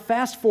go now,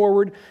 fast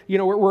forward,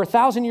 we're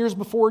 1,000 years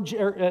before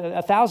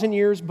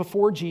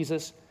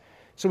Jesus.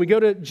 So we go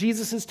to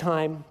Jesus'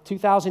 time,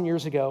 2,000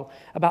 years ago,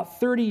 about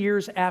 30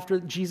 years after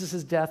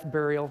Jesus' death,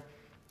 burial,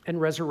 and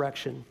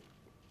resurrection.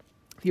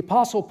 The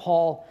Apostle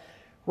Paul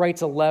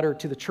writes a letter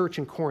to the church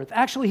in Corinth.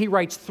 Actually, he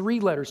writes 3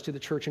 letters to the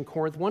church in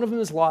Corinth. One of them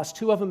is lost.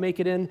 2 of them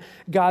make it in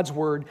God's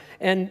word.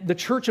 And the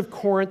church of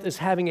Corinth is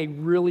having a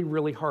really,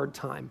 really hard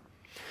time.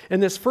 In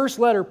this first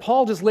letter,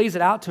 Paul just lays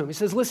it out to him. He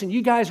says, listen,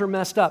 you guys are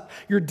messed up.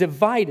 You're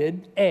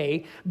divided,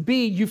 A.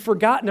 B, you've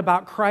forgotten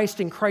about Christ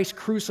and Christ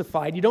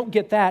crucified. You don't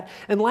get that.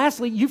 And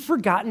lastly, you've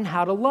forgotten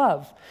how to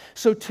love.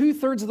 So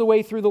 2/3 of the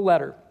way through the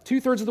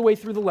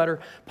letter,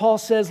 Paul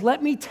says,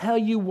 let me tell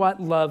you what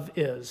love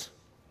is.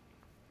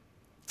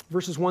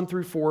 Verses 1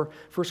 through 4,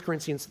 1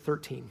 Corinthians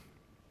 13.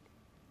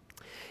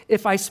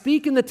 If I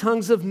speak in the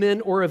tongues of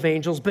men or of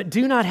angels, but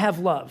do not have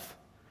love,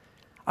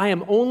 I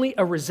am only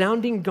a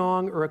resounding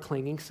gong or a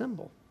clanging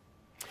cymbal.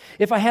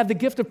 If I have the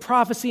gift of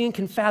prophecy and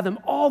can fathom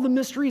all the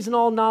mysteries and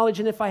all knowledge,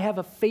 and if I have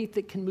a faith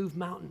that can move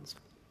mountains,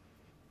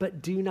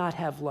 but do not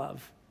have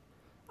love,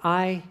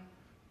 I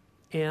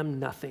am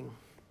nothing.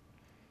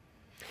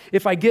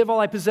 If I give all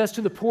I possess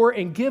to the poor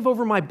and give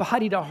over my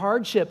body to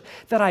hardship,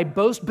 that I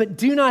boast, but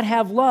do not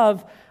have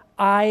love,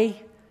 I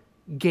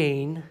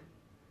gain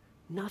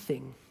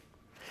nothing.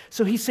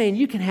 So he's saying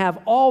you can have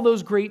all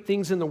those great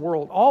things in the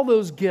world, all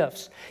those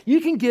gifts.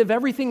 You can give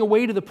everything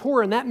away to the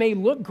poor, and that may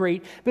look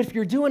great, but if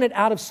you're doing it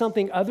out of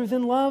something other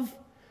than love,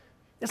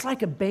 it's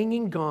like a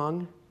banging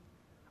gong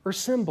or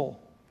cymbal.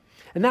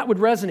 And that would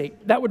resonate.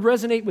 That would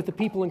resonate with the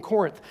people in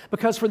Corinth,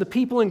 because for the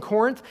people in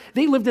Corinth,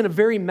 they lived in a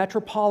very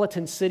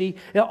metropolitan city,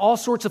 all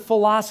sorts of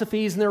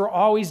philosophies, and they were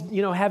always,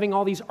 having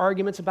all these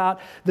arguments about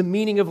the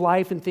meaning of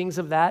life and things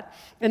of that.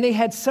 And they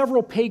had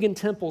several pagan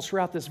temples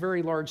throughout this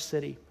very large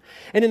city.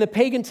 And in the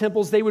pagan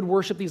temples, they would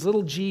worship these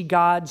little g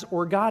gods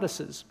or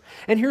goddesses.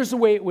 And here's the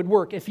way it would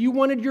work. If you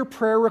wanted your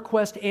prayer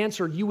request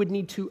answered, you would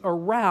need to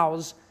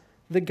arouse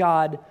the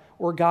god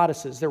or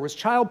goddesses. There was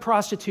child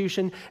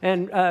prostitution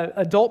and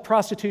adult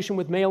prostitution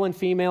with male and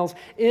females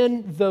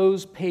in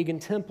those pagan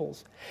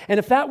temples. And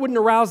if that wouldn't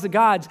arouse the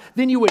gods,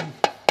 then you would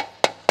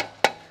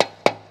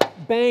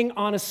bang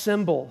on a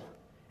cymbal,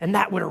 and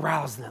that would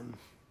arouse them.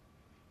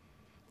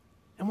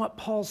 And what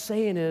Paul's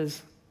saying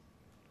is,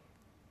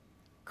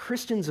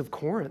 Christians of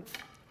Corinth,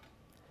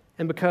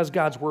 and because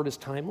God's word is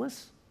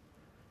timeless,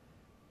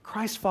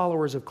 Christ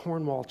followers of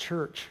Cornwall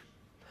Church,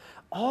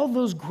 all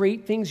those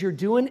great things you're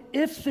doing,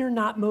 if they're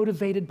not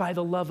motivated by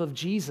the love of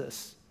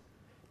Jesus,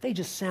 they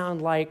just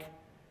sound like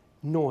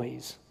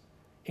noise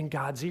in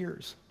God's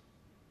ears.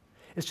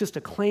 It's just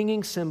a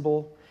clanging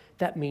cymbal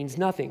that means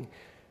nothing.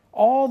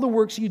 All the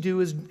works you do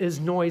is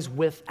noise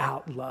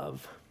without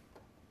love.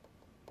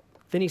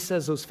 Then he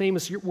says those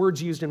famous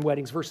words used in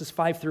weddings, verses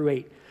 5 through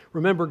 8.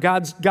 Remember,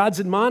 God's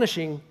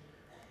admonishing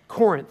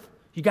Corinth.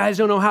 You guys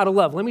don't know how to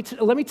love. Let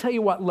me tell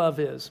you what love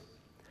is.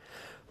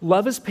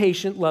 Love is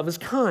patient, love is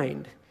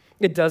kind.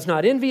 It does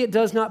not envy, it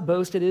does not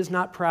boast, it is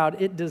not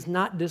proud, it does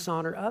not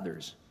dishonor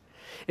others.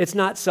 It's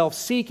not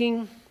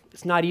self-seeking,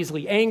 it's not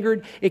easily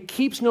angered, it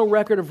keeps no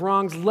record of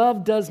wrongs.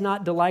 Love does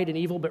not delight in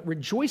evil, but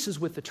rejoices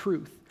with the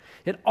truth.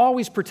 It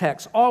always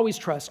protects, always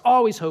trusts,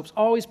 always hopes,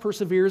 always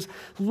perseveres.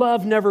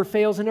 Love never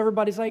fails, and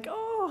everybody's like,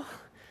 oh,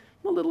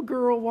 my little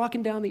girl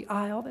walking down the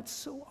aisle, that's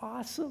so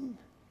awesome.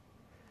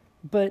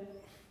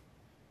 But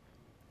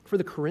for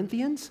the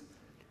Corinthians,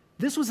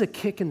 this was a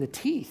kick in the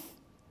teeth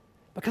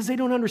because they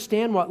don't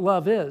understand what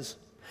love is.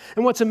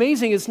 And what's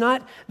amazing is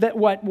not that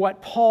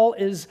what Paul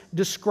is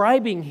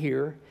describing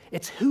here,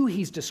 it's who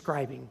he's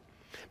describing,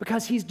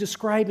 because he's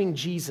describing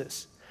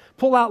Jesus.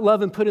 Pull out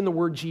love and put in the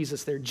word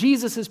Jesus there.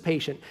 Jesus is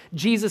patient.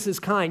 Jesus is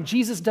kind.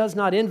 Jesus does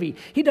not envy.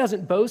 He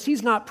doesn't boast.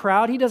 He's not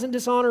proud. He doesn't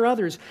dishonor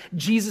others.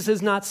 Jesus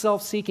is not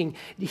self-seeking.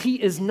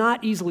 He is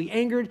not easily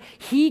angered.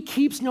 He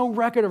keeps no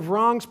record of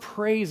wrongs.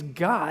 Praise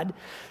God.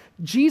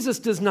 Jesus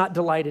does not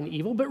delight in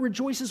evil, but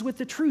rejoices with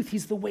the truth.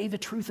 He's the way, the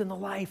truth, and the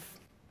life.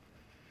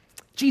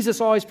 Jesus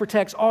always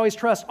protects, always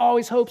trusts,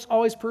 always hopes,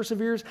 always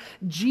perseveres.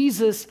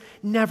 Jesus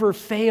never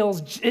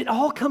fails. It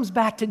all comes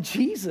back to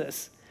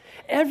Jesus.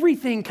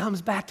 Everything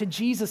comes back to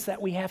Jesus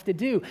that we have to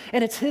do.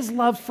 And it's his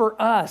love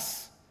for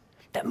us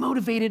that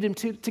motivated him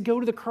to go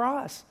to the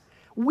cross.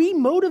 We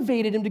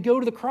motivated him to go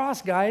to the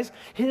cross, guys.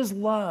 His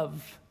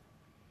love.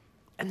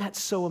 And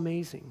that's so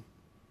amazing.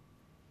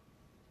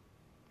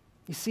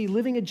 You see,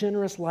 living a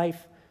generous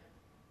life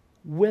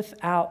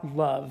without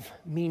love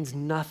means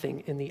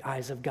nothing in the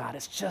eyes of God.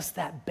 It's just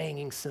that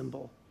banging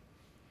cymbal.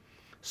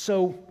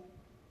 So,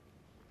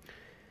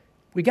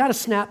 we got a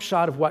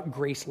snapshot of what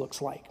grace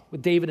looks like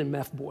with David and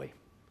Mephboy.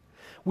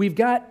 We've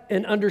got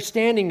an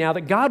understanding now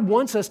that God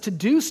wants us to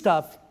do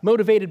stuff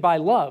motivated by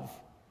love.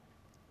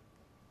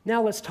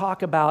 Now let's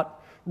talk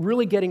about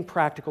really getting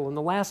practical in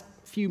the last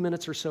few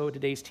minutes or so of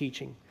today's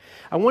teaching.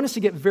 I want us to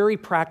get very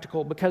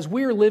practical because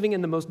we are living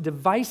in the most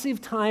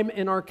divisive time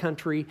in our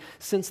country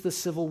since the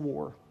Civil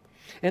War.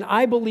 And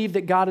I believe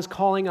that God is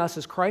calling us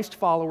as Christ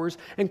followers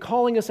and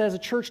calling us as a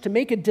church to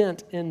make a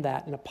dent in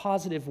that in a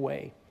positive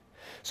way.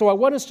 So what I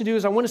want us to do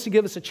is I want us to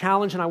give us a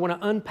challenge, and I want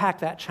to unpack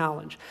that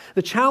challenge.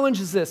 The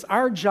challenge is this.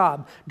 Our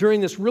job during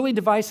this really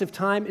divisive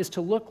time is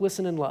to look,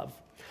 listen, and love.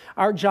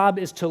 Our job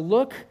is to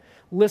look,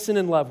 listen,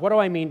 and love. What do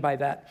I mean by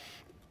that?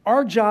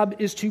 Our job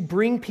is to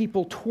bring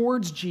people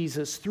towards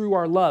Jesus through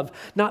our love,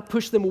 not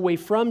push them away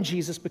from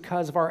Jesus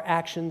because of our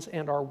actions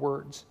and our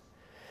words.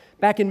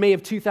 Back in May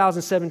of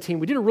 2017,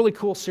 we did a really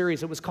cool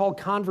series. It was called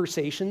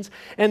Conversations,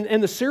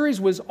 and the series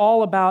was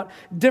all about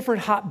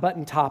different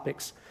hot-button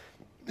topics.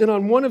 And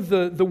on one of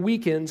the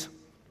weekends,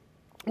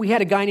 we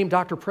had a guy named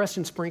Dr.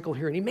 Preston Sprinkle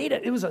here, and he made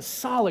it was a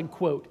solid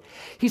quote.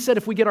 He said,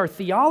 if we get our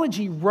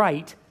theology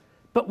right,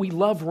 but we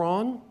love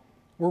wrong,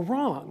 we're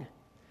wrong.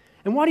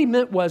 And what he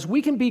meant was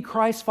we can be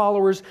Christ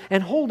followers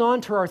and hold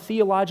on to our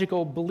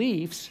theological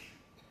beliefs,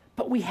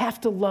 but we have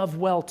to love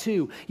well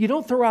too. You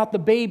don't throw out the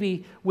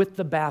baby with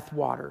the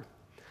bathwater.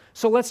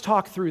 So let's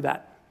talk through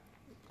that.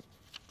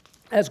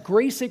 As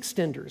grace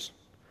extenders,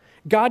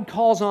 God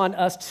calls on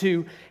us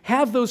to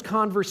have those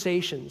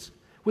conversations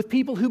with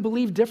people who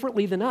believe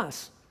differently than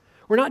us.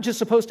 We're not just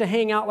supposed to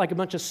hang out like a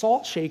bunch of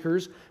salt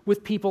shakers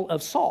with people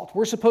of salt.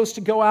 We're supposed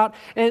to go out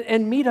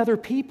and meet other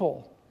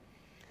people.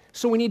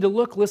 So we need to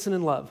look, listen,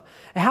 and love.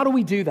 And how do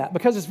we do that?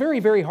 Because it's very,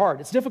 very hard.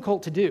 It's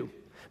difficult to do.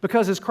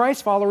 Because as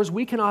Christ followers,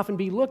 we can often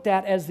be looked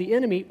at as the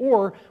enemy,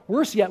 or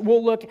worse yet,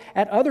 we'll look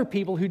at other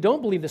people who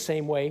don't believe the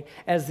same way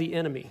as the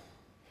enemy.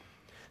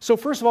 So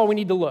first of all, we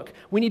need to look.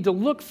 We need to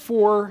look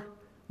for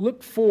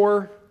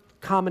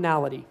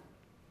commonality.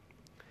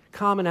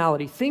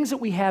 Commonality, things that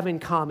we have in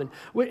common.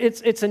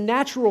 It's a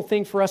natural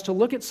thing for us to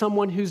look at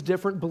someone who's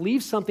different,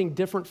 believes something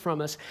different from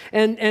us,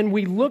 and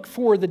we look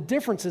for the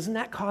differences, and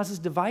that causes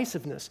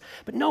divisiveness.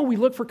 But no, we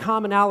look for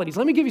commonalities.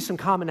 Let me give you some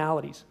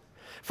commonalities.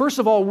 First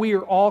of all, we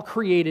are all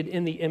created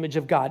in the image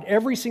of God,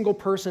 every single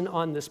person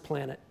on this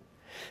planet.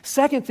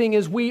 Second thing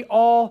is we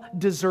all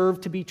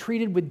deserve to be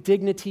treated with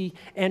dignity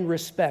and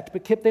respect.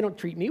 But Kip, they don't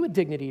treat me with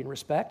dignity and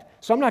respect,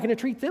 so I'm not going to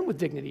treat them with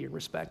dignity and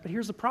respect. But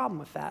here's the problem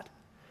with that.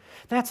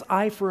 That's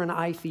eye for an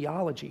eye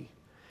theology.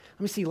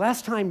 Let me see,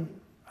 last time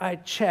I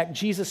checked,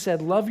 Jesus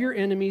said, love your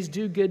enemies,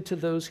 do good to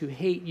those who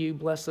hate you,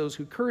 bless those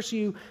who curse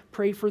you,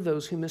 pray for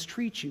those who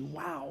mistreat you.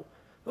 Wow.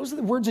 Those are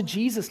the words of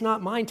Jesus,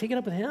 not mine. Take it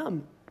up with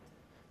him.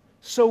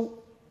 So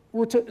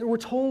we're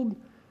told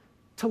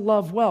to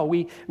love well.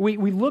 We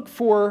look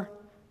for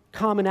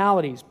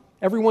commonalities.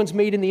 Everyone's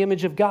made in the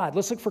image of God.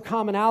 Let's look for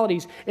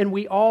commonalities, and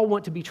we all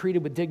want to be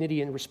treated with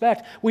dignity and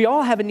respect. We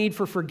all have a need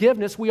for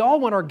forgiveness. We all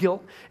want our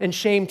guilt and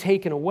shame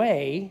taken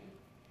away.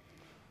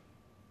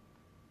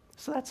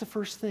 So that's the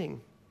first thing.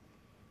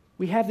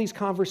 We have these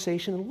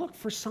conversations and look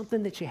for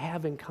something that you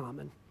have in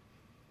common.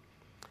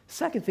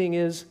 Second thing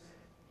is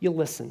you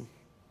listen.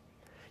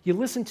 You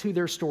listen to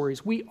their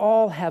stories. We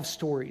all have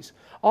stories.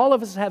 All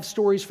of us have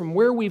stories from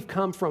where we've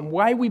come from,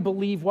 why we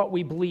believe what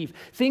we believe,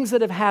 things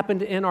that have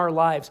happened in our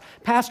lives.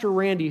 Pastor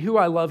Randy, who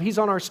I love, he's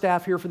on our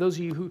staff here. For those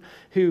of you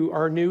who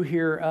are new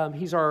here,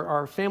 he's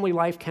our family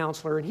life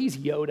counselor, and he's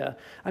Yoda.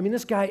 I mean,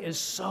 this guy is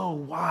so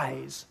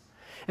wise.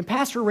 And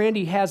Pastor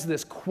Randy has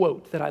this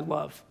quote that I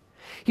love.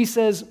 He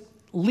says,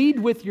 "Lead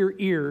with your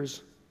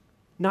ears,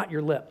 not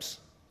your lips."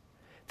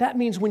 That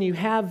means when you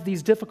have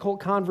these difficult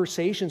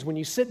conversations, when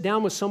you sit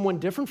down with someone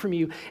different from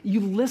you,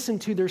 you listen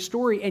to their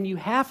story, and you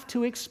have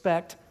to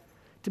expect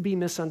to be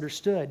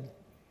misunderstood.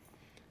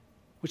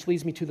 Which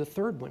leads me to the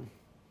third one.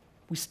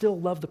 We still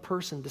love the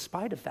person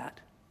despite of that.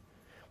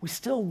 We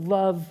still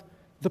love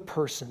the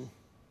person.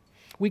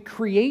 We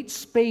create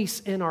space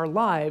in our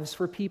lives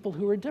for people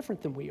who are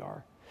different than we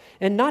are.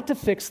 And not to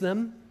fix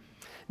them,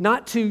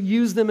 not to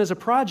use them as a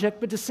project,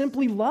 but to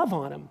simply love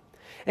on them.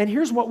 And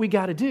here's what we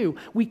got to do.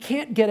 We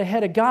can't get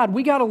ahead of God.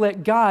 We got to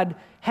let God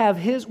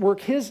have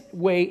work His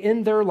way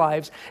in their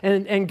lives,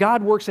 and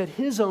God works at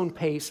His own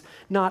pace,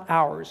 not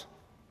ours.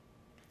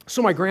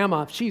 So my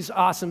grandma, she's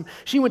awesome.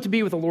 She went to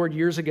be with the Lord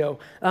years ago,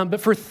 but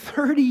for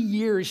 30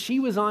 years, she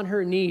was on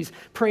her knees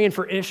praying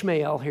for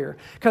Ishmael here,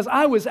 because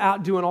I was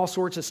out doing all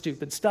sorts of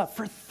stupid stuff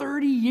for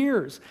 30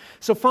 years.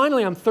 So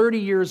finally, I'm 30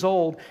 years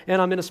old,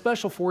 and I'm in a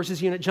special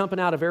forces unit jumping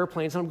out of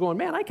airplanes, and I'm going,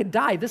 man, I could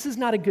die. This is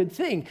not a good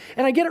thing.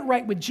 And I get it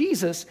right with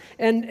Jesus,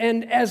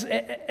 and as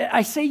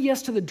I say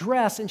yes to the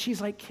dress, and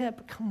she's like,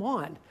 Kip, come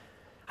on.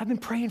 I've been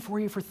praying for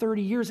you for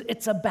 30 years.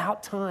 It's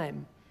about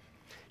time.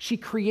 She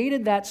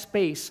created that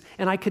space,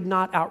 and I could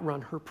not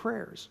outrun her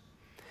prayers.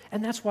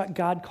 And that's what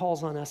God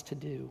calls on us to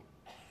do,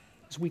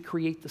 is we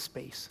create the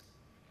space.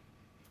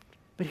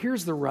 But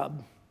here's the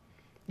rub.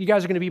 You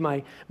guys are going to be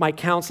my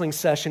counseling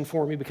session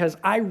for me, because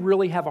I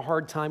really have a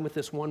hard time with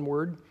this one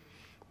word.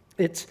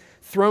 It's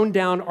thrown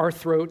down our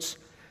throats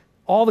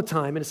all the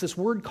time, and it's this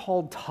word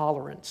called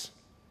tolerance.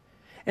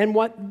 And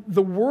what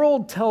the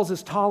world tells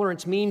us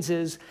tolerance means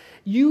is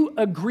you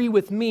agree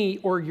with me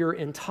or you're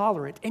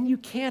intolerant. And you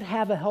can't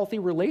have a healthy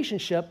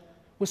relationship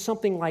with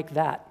something like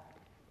that.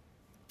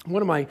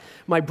 One of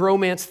my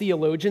bromance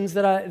theologians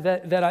that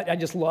I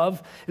just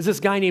love is this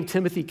guy named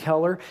Timothy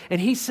Keller.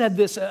 And he said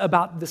this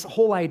about this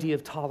whole idea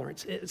of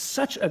tolerance. It's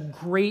such a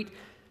great,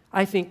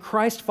 I think,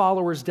 Christ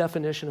followers'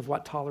 definition of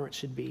what tolerance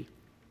should be.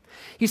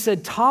 He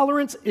said,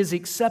 tolerance is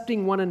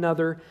accepting one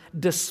another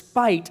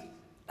despite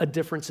a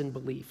difference in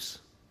beliefs.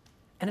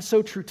 And it's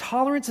so true.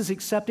 Tolerance is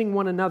accepting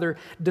one another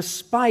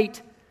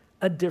despite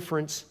a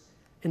difference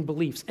in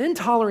beliefs.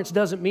 Intolerance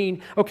doesn't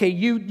mean, okay,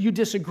 you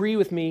disagree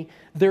with me,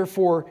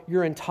 therefore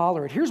you're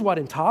intolerant. Here's what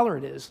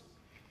intolerant is.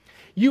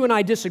 You and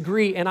I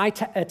disagree, and I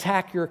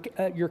attack your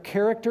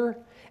character,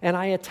 and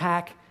I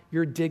attack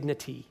your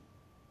dignity.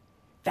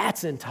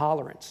 That's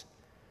intolerance.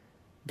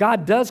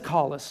 God does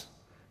call us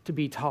to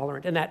be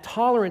tolerant, and that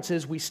tolerance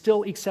is we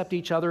still accept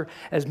each other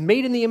as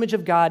made in the image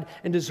of God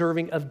and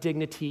deserving of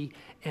dignity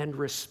and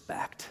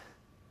respect.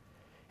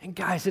 And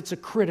guys, it's a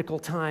critical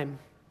time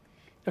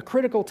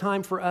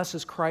for us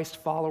as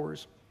Christ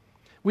followers.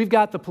 We've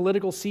got the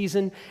political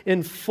season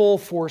in full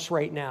force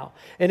right now.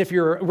 And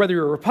whether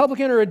you're a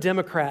Republican or a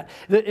Democrat,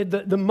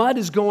 the mud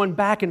is going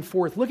back and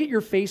forth. Look at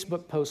your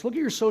Facebook posts. Look at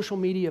your social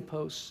media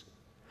posts.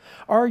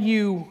 Are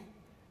you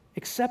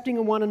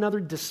accepting one another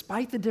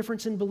despite the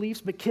difference in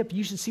beliefs? But Kip,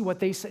 you should see what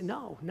they say.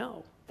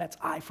 No, that's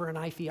eye for an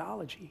eye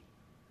theology.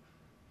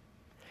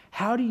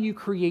 How do you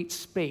create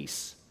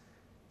space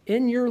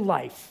in your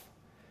life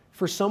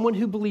for someone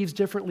who believes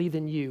differently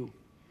than you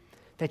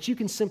that you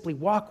can simply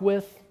walk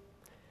with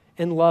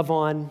and love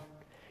on?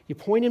 You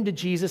point them to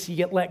Jesus,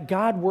 you let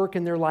God work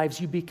in their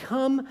lives, you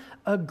become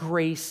a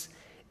grace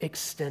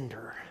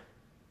extender.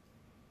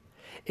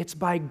 It's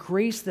by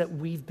grace that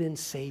we've been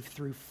saved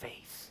through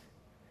faith.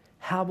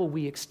 How will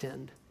we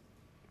extend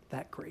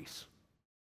that grace?